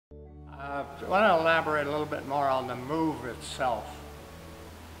I want to elaborate a little bit more on the move itself.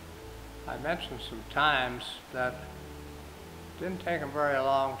 I mentioned some times that it didn't take them very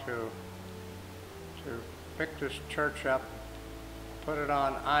long to pick this church up, put it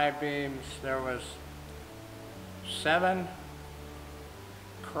on I-beams. There was 7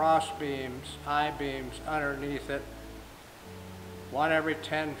 cross beams, I-beams underneath it, one every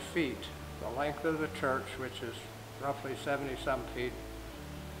 10 feet, the length of the church, which is roughly 70-some feet.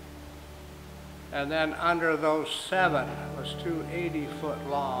 And then under those 7 was 2 80-foot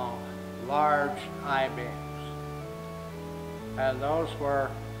long, large I-beams. And those were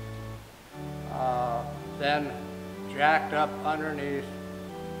then jacked up underneath,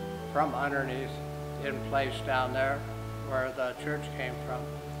 from underneath, in place down there where the church came from.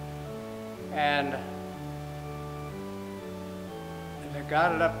 And they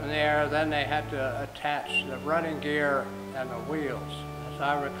got it up in the air, then they had to attach the running gear and the wheels. As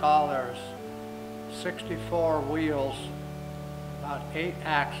I recall, there's 64 wheels, about 8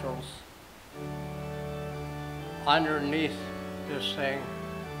 axles underneath this thing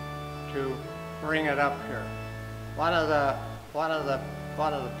to bring it up here. One of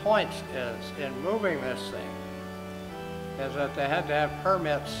the points is in moving this thing is that they had to have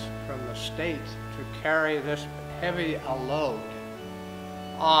permits from the state to carry this heavy a load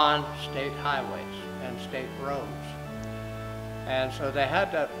on state highways and state roads. And so they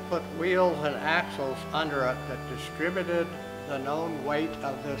had to put wheels and axles under it that distributed the known weight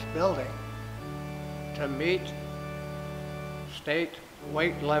of this building to meet state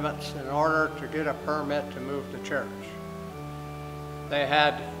weight limits in order to get a permit to move the church. They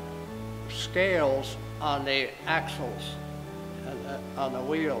had scales on the axles and on the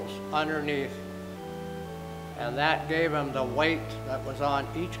wheels underneath, and that gave them the weight that was on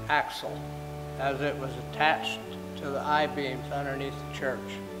each axle as it was attached to the I-beams underneath the church.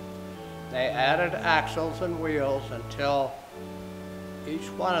 They added axles and wheels until each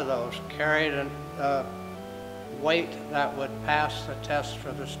one of those carried a weight that would pass the test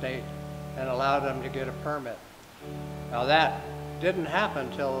for the state and allow them to get a permit. Now that didn't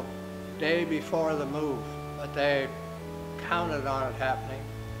happen till the day before the move, but they counted on it happening,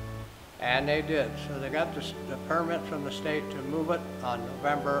 and they did. So they got the permit from the state to move it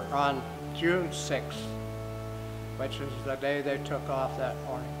on June 6th, which is the day they took off that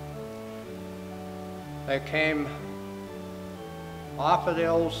morning. They came off of the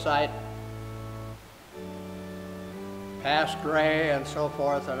old site, past Gray and so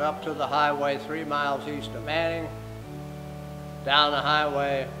forth, and up to the highway 3 miles east of Manning, down the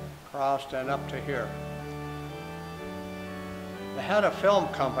highway, crossed, and up to here. They had a film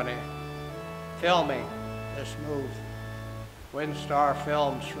company filming this move, Windstar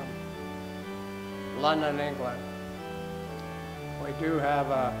Films from London, England. We do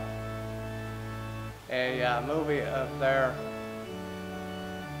have a movie of their,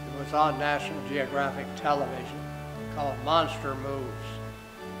 it was on National Geographic Television, called Monster Moves.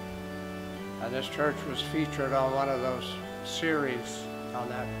 And this church was featured on one of those series on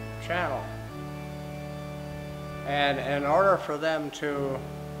that channel. And in order for them to,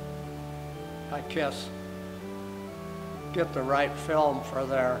 I guess, get the right film for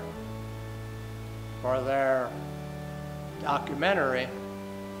their documentary,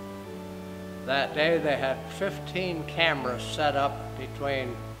 that day they had 15 cameras set up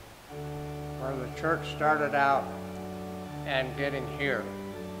between where the church started out and getting here.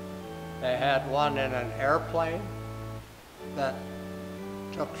 They had one in an airplane that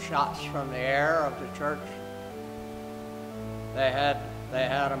took shots from the air of the church. They had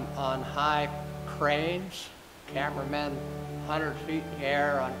them on high cranes, cameramen 100 feet in the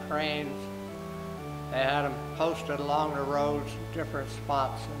air on cranes. They had them posted along the roads in different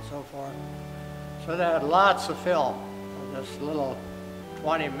spots and so forth. So they had lots of film of this little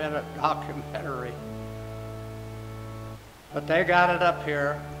 20-minute documentary. But they got it up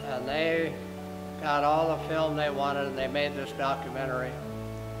here, and they got all the film they wanted, and they made this documentary.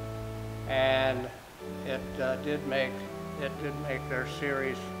 And it did make their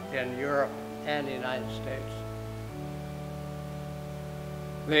series in Europe and the United States.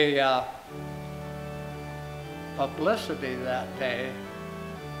 The publicity that day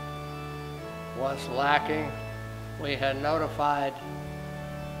was lacking. We had notified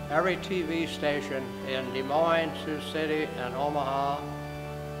every TV station in Des Moines, Sioux City, and Omaha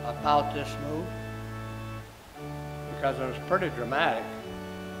about this move, because it was pretty dramatic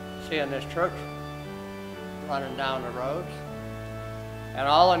seeing this church running down the roads. And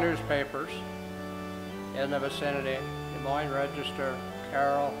all the newspapers in the vicinity, Des Moines Register,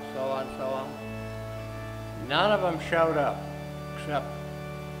 Carroll, so on, none of them showed up except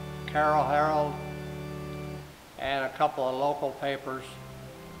Carroll Herald and a couple of local papers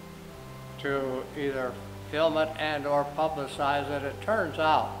to either film it and or publicize it. It turns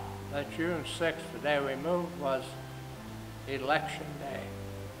out that June 6th, the day we moved, was election day.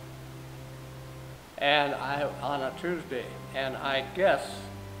 And on a Tuesday, and I guess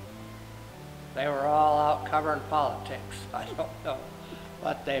they were all out covering politics. I don't know,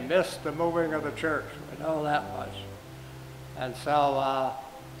 but they missed the moving of the church. We know that much. And so,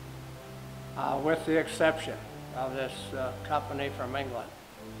 with the exception of this company from England,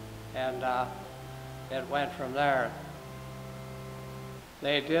 and it went from there.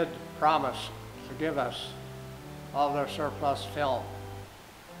 They did promise to give us all their surplus film,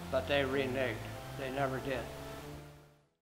 but they reneged. They never did.